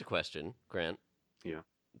 Now here's a question, Grant. Yeah.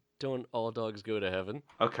 Don't all dogs go to heaven?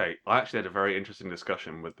 Okay, I actually had a very interesting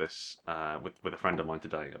discussion with this with a friend of mine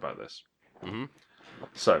today about this. Mhm.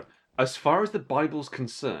 So, as far as the Bible's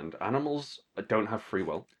concerned, animals don't have free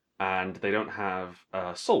will, and they don't have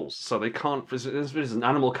souls. So they can't. For instance, an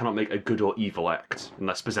animal cannot make a good or evil act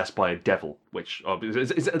unless possessed by a devil,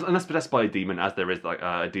 unless possessed by a demon, as there is like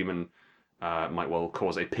a demon might well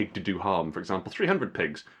cause a pig to do harm. For example, 300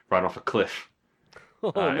 pigs ran off a cliff. Oh,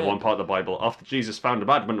 In man. one part of the Bible, after Jesus found a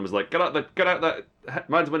madman and was like, "Get out that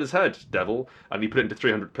madman's head, devil," and he put it into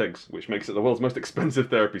 300 pigs, which makes it the world's most expensive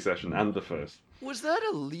therapy session and the first. Was that a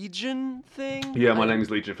Legion thing? Yeah, my name's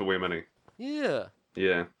Legion for Weird Money. Yeah.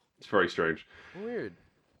 Yeah, it's very strange. Weird.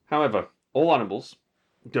 However, all animals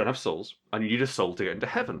don't have souls, and you need a soul to get into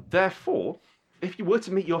heaven. Therefore, if you were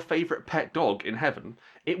to meet your favorite pet dog in heaven,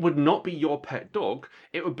 it would not be your pet dog.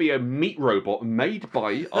 It would be a meat robot made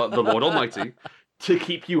by the Lord Almighty to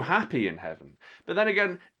keep you happy in heaven. But then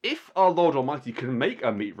again, if our Lord Almighty can make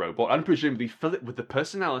a meat robot and presumably fill it with the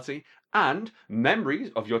personality and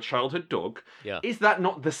memories of your childhood dog, Yeah. is that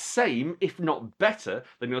not the same, if not better,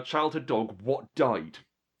 than your childhood dog what died?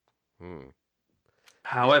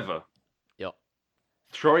 However, Yep.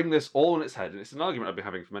 throwing this all on its head, and it's an argument I've been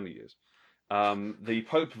having for many years, the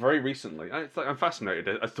Pope very recently, and it's like I'm fascinated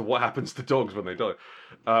as to what happens to dogs when they die.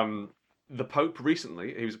 The Pope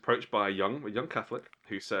recently, he was approached by a young Catholic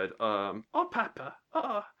who said, "Oh, Papa,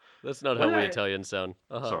 That's not how Well, we I- Italians sound.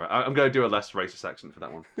 sorry, I'm going to do a less racist accent for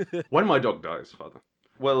that one. When my dog dies, Father,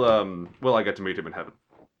 will I get to meet him in heaven?"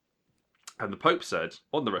 And the Pope said,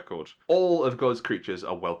 on the record, all of God's creatures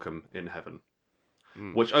are welcome in heaven,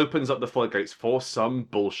 which opens up the floodgates for some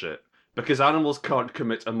bullshit. Because animals can't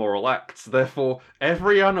commit immoral acts, therefore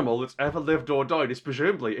every animal that's ever lived or died is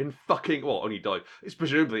presumably in fucking, well, only died, is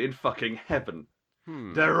presumably in fucking heaven.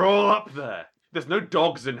 They're all up there. There's no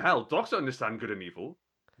dogs in hell. Dogs don't understand good and evil.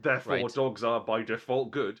 Therefore, Right. dogs are by default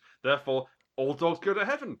good. Therefore, all dogs go to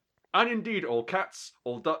heaven. And indeed, all cats,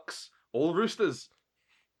 all ducks, all roosters.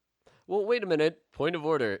 Well, wait a minute. Point of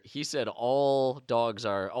order. He said all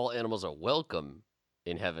animals are welcome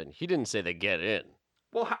in heaven. He didn't say they get in.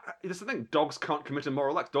 Well, that's the thing. Dogs can't commit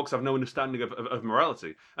immoral acts. Dogs have no understanding of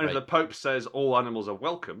morality. And if Right. the Pope says all animals are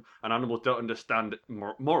welcome and animals don't understand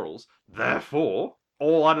morals, therefore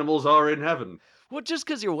all animals are in heaven. Well, just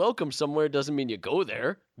because you're welcome somewhere doesn't mean you go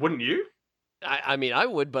there. Wouldn't you? I mean, I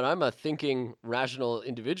would, but I'm a thinking, rational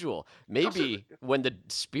individual. Maybe when the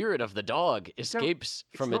spirit of the dog escapes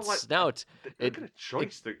from not its like- snout, They get a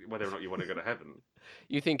choice whether or not you want to go to heaven.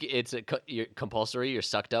 you think it's you're compulsory, you're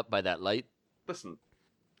sucked up by that light? Listen,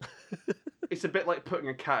 it's a bit like putting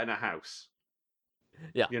a cat in a house.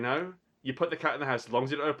 Yeah. You know? You put the cat in the house, as long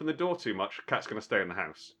as you don't open the door too much, cat's going to stay in the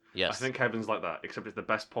house. Yes. I think heaven's like that, except it's the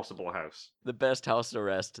best possible house. The best house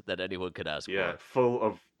arrest that anyone could ask Yeah, for. full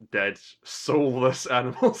of dead, soulless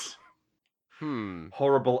animals. Hmm.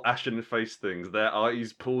 Horrible ashen-faced things, their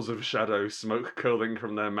eyes pools of shadow, smoke curling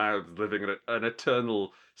from their mouths, living an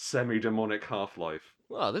eternal, semi-demonic half-life.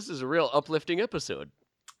 Wow, this is a real uplifting episode.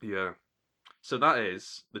 Yeah. So that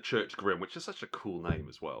is the Church Grim, which is such a cool name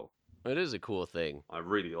as well. It is a cool thing. I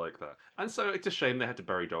really like that. And so it's a shame they had to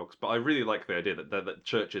bury dogs, but I really like the idea that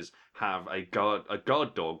churches have a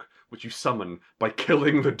guard dog, which you summon by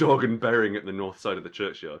killing the dog and burying it in the north side of the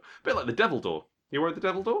churchyard. A bit like the Devil Door. You aware of the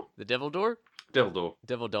Devil Door? The Devil Door? Devil Door.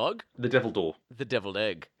 Devil Dog? The Devil Door. The Deviled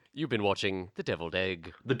Egg. You've been watching The Deviled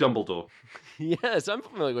Egg. The Dumbledore. Yes, I'm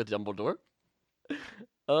familiar with Dumbledore.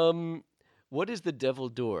 What is the Devil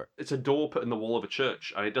Door? It's a door put in the wall of a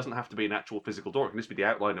church, and it doesn't have to be an actual physical door. It can just be the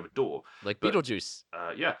outline of a door. Like But- Beetlejuice.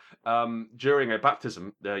 Yeah. During a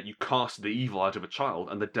baptism, you cast the evil out of a child,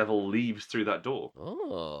 and the devil leaves through that door.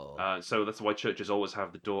 Oh. So that's why churches always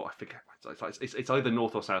have the door. I forget. It's either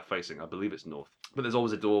north or south facing. I believe it's north. But there's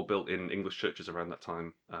always a door built in English churches around that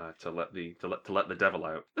time to let the devil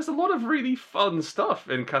out. There's a lot of really fun stuff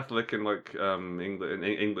in Catholic and like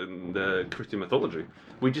England Christian mythology.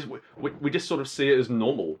 We just sort of see it as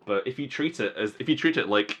normal. But if you treat it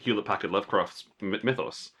like Hewlett Packard Lovecraft's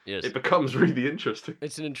mythos, Yes. it becomes really interesting.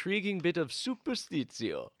 It's an intriguing bit of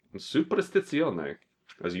superstitio. Superstizione,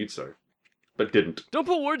 as you'd say, but didn't. Don't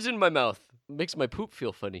put words in my mouth. It makes my poop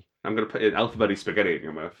feel funny. I'm gonna put in alphabeti spaghetti in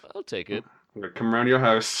your mouth. I'll take it. I'm gonna come around your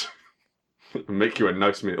house and make you a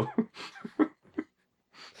nice meal.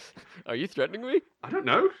 Are you threatening me? I don't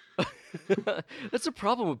know. That's a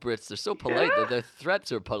problem with Brits. They're so polite that their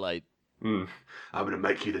threats are polite. I'm gonna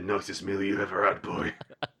make you the nicest meal you've ever had, boy.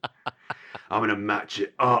 I'm gonna match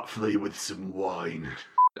it artfully with some wine.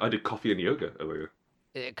 I did coffee and yoga earlier.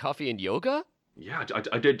 Coffee and yoga? Yeah,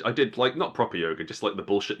 I did like not proper yoga, just like the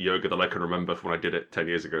bullshit yoga that I can remember from when I did it 10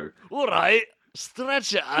 years ago. All right.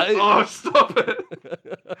 Stretch it out. Oh, stop it!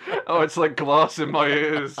 Oh, it's like glass in my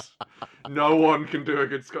ears. No one can do a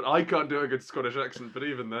good I can't do a good Scottish accent, but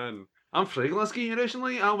even then. I'm from Glasgow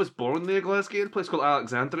originally. I was born near Glasgow in a place called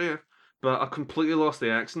Alexandria, but I completely lost the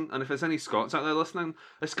accent, and if there's any Scots out there listening,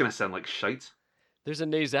 it's going to sound like shite. There's a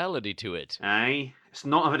nasality to it. Aye, it's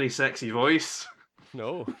not a very sexy voice.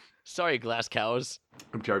 No. Sorry, glass cows.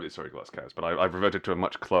 I'm terribly sorry, Glasgows, but I've reverted to a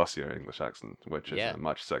much classier English accent, which is Yeah.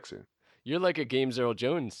 much sexier. You're like a Games Earl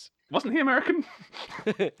Jones. Wasn't he American?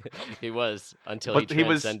 He was until But he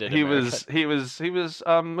transcended America. he was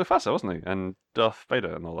Mufasa, wasn't he? And Darth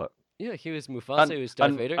Vader and all that. Yeah, he was Mufasa, he was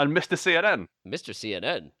Darth Vader. And Mr. CNN. Mr.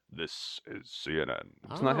 CNN. This is CNN.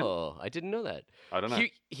 Isn't that him? Oh, I didn't know that. I don't know.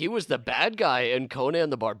 He was the bad guy in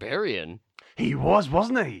Conan the Barbarian. He was,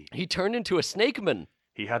 wasn't he? He turned into a snake man.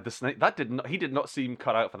 He had the snake. He did not seem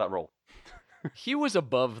cut out for that role. He was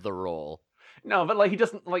above the role. No, but like he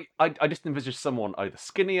doesn't like. I just envisage someone either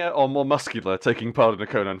skinnier or more muscular taking part in a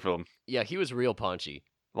Conan film. Yeah, he was real paunchy.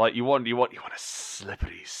 Like you want a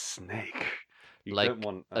slippery snake. You Like don't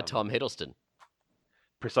want a Tom Hiddleston.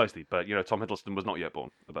 Precisely, but Tom Hiddleston was not yet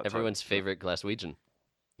born at that time. Everyone's favorite Glaswegian.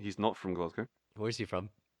 He's not from Glasgow. Where's he from?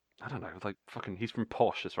 I don't know. Like fucking, he's from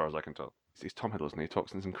posh as far as I can tell. He's Tom Hiddleston. He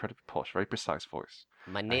talks in this incredibly posh, very precise voice.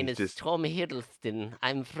 My name he's is just- Tom Hiddleston.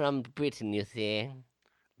 I'm from Britain, you see.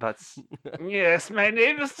 That's yes. My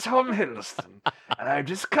name is Tom Hiddleston, and I've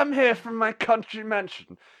just come here from my country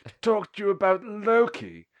mansion to talk to you about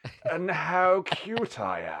Loki and how cute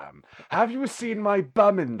I am. Have you seen my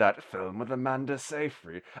bum in that film with Amanda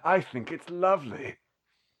Seyfried? I think it's lovely.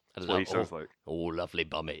 That's what he sounds like. Oh, lovely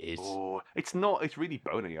bum it is. Oh, it's not. It's really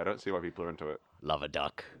bony. I don't see why people are into it. Love a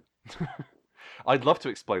duck. I'd love to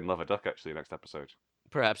explain Love a Duck actually next episode.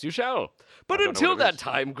 Perhaps you shall. But don't know until what it that is.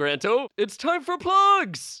 time, Granto, it's time for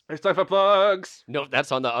plugs. It's time for plugs. No,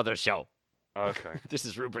 that's on the other show. Okay. This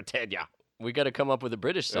is Rue Britannia. We got to come up with a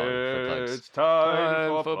British song for plugs. It's time, Time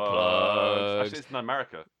for for plugs. plugs. Actually, it's in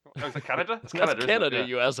America. Oh, is it Canada? It's That's isn't it? Canada, Yeah.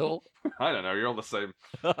 you asshole. I don't know. You're all the same.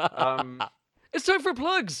 It's time for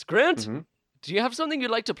plugs. Grant, Mhm. do you have something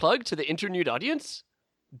you'd like to plug to the internet audience?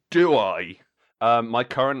 Do I? My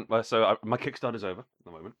current my Kickstarter's over at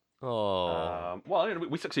the moment. Oh. Well,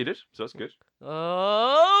 we succeeded, so that's good.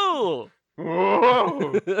 Oh.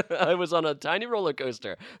 Whoa! I was on a tiny roller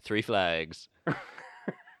coaster. 3 flags.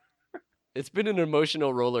 It's been an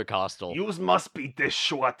emotional roller coaster. Yous must be this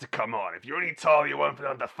short to come on. If you're any tall, you won't fit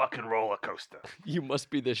on the fucking roller coaster. You must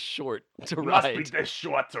be this short to You must be ride. this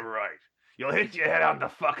short to ride. You'll hit your head on the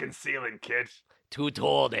fucking ceiling, kid. Too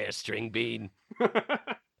tall there, string bean.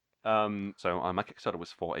 So my Kickstarter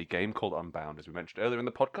was for a game called Unbound, as we mentioned earlier in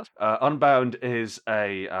the podcast. Unbound is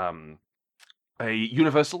a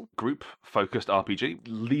universal group-focused RPG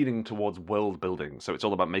leaning towards world building. So it's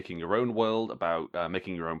all about making your own world, about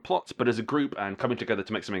making your own plots, but as a group and coming together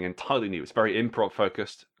to make something entirely new. It's very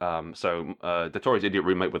improv-focused. So Dottore Idiot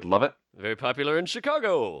Roommate would love it. Very popular in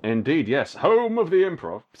Chicago. Indeed, yes, home of the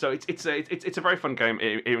improv. So it's a very fun game.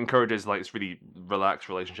 It encourages like this really relaxed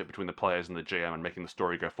relationship between the players and the GM, and making the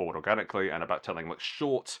story go forward organically, and about telling like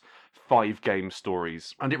short 5-game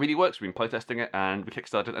stories. And it really works. We've been playtesting it, and we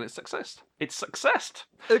kickstarted, and it's successed. It's successed.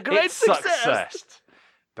 A great It's success. successed.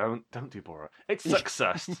 Don't do Bora. It's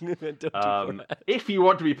successed. Don't do that. If you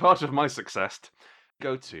want to be part of my success,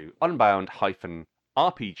 go to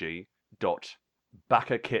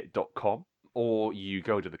unbound-rpg.backakit.com, or you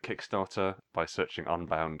go to the Kickstarter by searching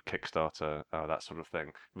Unbound Kickstarter, that sort of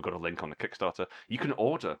thing. We've got a link on the Kickstarter. You can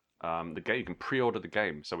order the game. You can pre-order the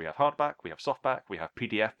game. So we have hardback, we have softback, we have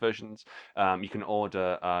PDF versions. You can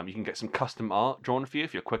order. You can get some custom art drawn for you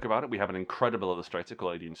if you're quick about it. We have an incredible illustrator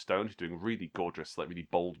called Adrian Stone who's doing really gorgeous, like really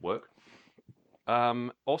bold work.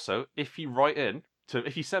 Also, if you write in,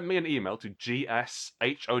 if you send me an email to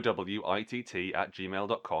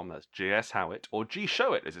gshowit@gmail.com, that's gshowit, or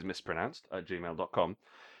gshowit as is mispronounced at gmail.com.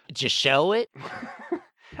 Just show it.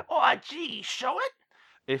 Oh, gee, show it.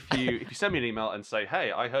 If you send me an email and say,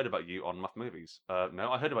 hey, I heard about you on Muff Movies. No,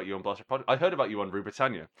 I heard about you on Blaster Pod. I heard about you on Rue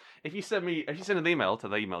Britannia. If you send an email to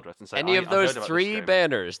the email address and say Any of those I heard about this 3 game,"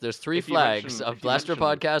 banners, there's 3 If you flags mention- of if you Blaster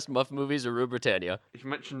mention- Podcast, Muff Movies, or Rue Britannia. if you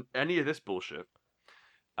mention any of this bullshit,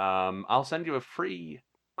 I'll send you a free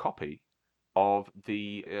copy of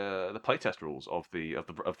the playtest rules of the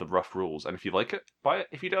rough rules, and if you like it, buy it.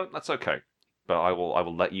 If you don't, that's okay. But I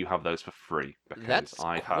will let you have those for free because That's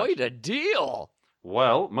I quite had. a deal.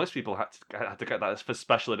 Well, most people had to get that for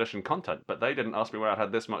special edition content, but they didn't ask me where I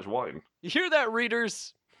had this much wine. You hear that,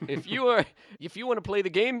 readers? If you want to play the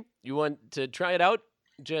game, you want to try it out,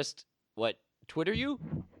 just Twitter you?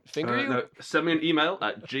 Finger you? No, send me an email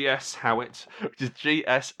at gshowit, which is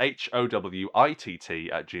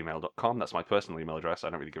gshowit@gmail.com. That's my personal email address. I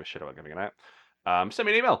don't really give a shit about giving it out. Send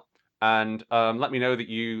me an email and let me know that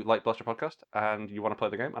you like Blaster Podcast and you want to play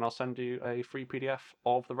the game, and I'll send you a free PDF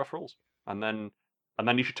of the rough rules. And then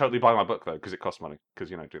you should totally buy my book though, because it costs money. Because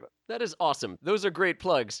do that. That is awesome. Those are great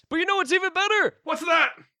plugs. But you know what's even better? What's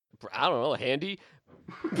that? I don't know, handy.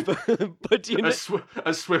 But do you know?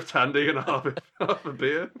 A swift handy and half a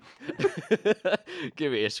beer.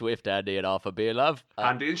 Give me a swift handy and off a beer, love.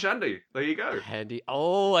 Handy and Shandy. There you go. Handy.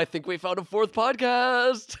 Oh, I think we found a 4th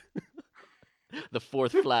podcast. The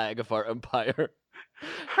 4th flag of our empire.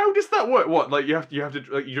 How does that work? What, like you have to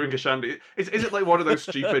like, you drink a shandy? Is it like one of those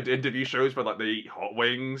stupid interview shows where like they eat hot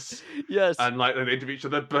wings Yes. and like they interview each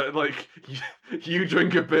other, but like you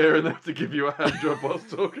drink a beer and they have to give you a hand job whilst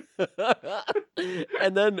talking?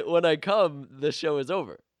 And then when I come, the show is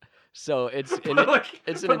over. So it's an But, like,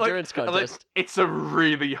 endurance like, contest. it's a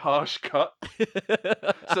really harsh cut.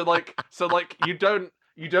 So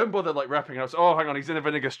you don't bother like wrapping up. So, oh, hang on, he's in a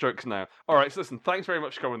vinegar strokes now. All right, so listen, thanks very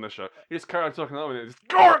much for coming on the show. You just carry on talking that way, just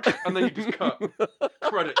gork, and then you just cut.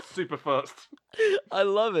 Credits super fast. I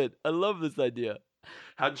love it. I love this idea.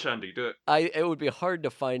 Hand shandy, do it. It would be hard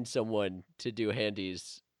to find someone to do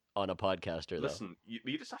handies on a podcaster, though. Listen,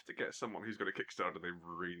 you just have to get someone who's got a Kickstarter they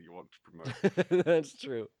really want to promote That's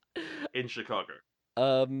true. in Chicago.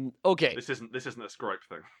 Okay. This isn't a Skype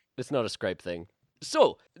thing. It's not a Skype thing.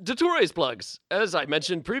 So, Dottores plugs. As I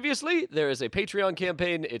mentioned previously, there is a Patreon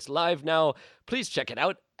campaign. It's live now. Please check it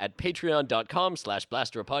out at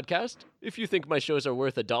patreon.com/blasterpodcast. If you think my shows are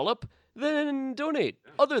worth $1, then donate.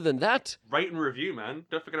 Other than that, Rate and review, man.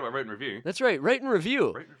 Don't forget about rate and review. that's right. Rate and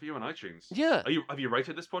review. Rate and review on iTunes. Yeah. Have you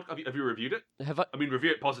rated this podcast? Have you reviewed it? Have I mean,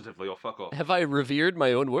 review it positively or fuck off. I revered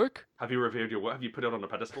my own work? Have you reviewed your work? Have you put it on a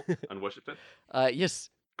pedestal and worshipped it? Yes.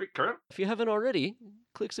 Great, carry on. If you haven't already,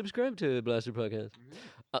 click subscribe to Blaster Podcast.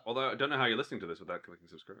 Although I don't know how you're listening to this without clicking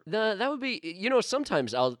subscribe. That would be,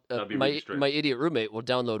 sometimes That'd be really strange. my idiot roommate will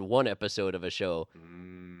download one episode of a show.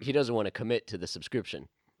 He doesn't want to commit to the subscription.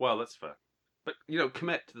 Well, that's fair. But,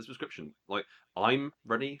 commit to the subscription. Like, I'm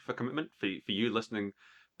ready for commitment for you listening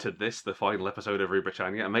to this, the final episode of Rue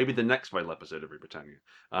Britannia, and maybe the next final episode of Rue Britannia.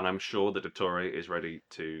 And I'm sure that Dottore is ready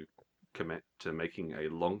to commit to making a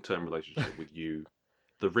long-term relationship with you,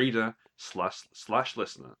 the reader slash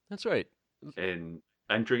listener, That's right. in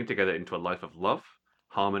entering together into a life of love,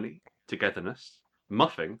 harmony, togetherness,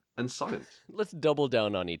 muffing, and silence. Let's double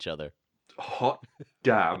down on each other. Hot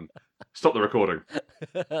damn. Stop the recording.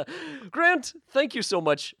 Grant, thank you so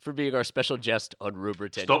much for being our special guest on Rue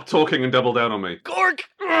Britannia. Stop talking and double down on me. Gork!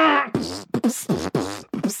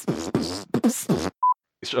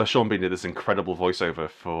 Sean Bean did this incredible voiceover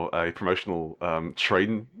for a promotional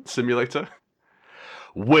train simulator.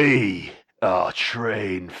 We are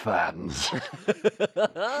train fans.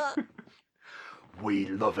 We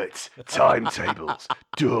love it. Timetables,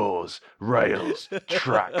 doors, rails,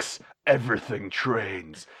 tracks, everything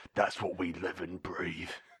trains. That's what we live and breathe.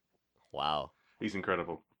 Wow. He's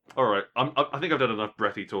incredible. All right, I think I've done enough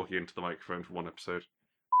breathy talking into the microphone for one episode.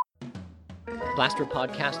 Blaster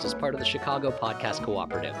Podcast is part of the Chicago Podcast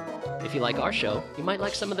Cooperative. If you like our show, you might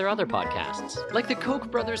like some of their other podcasts, like the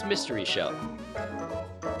Koch Brothers Mystery Show.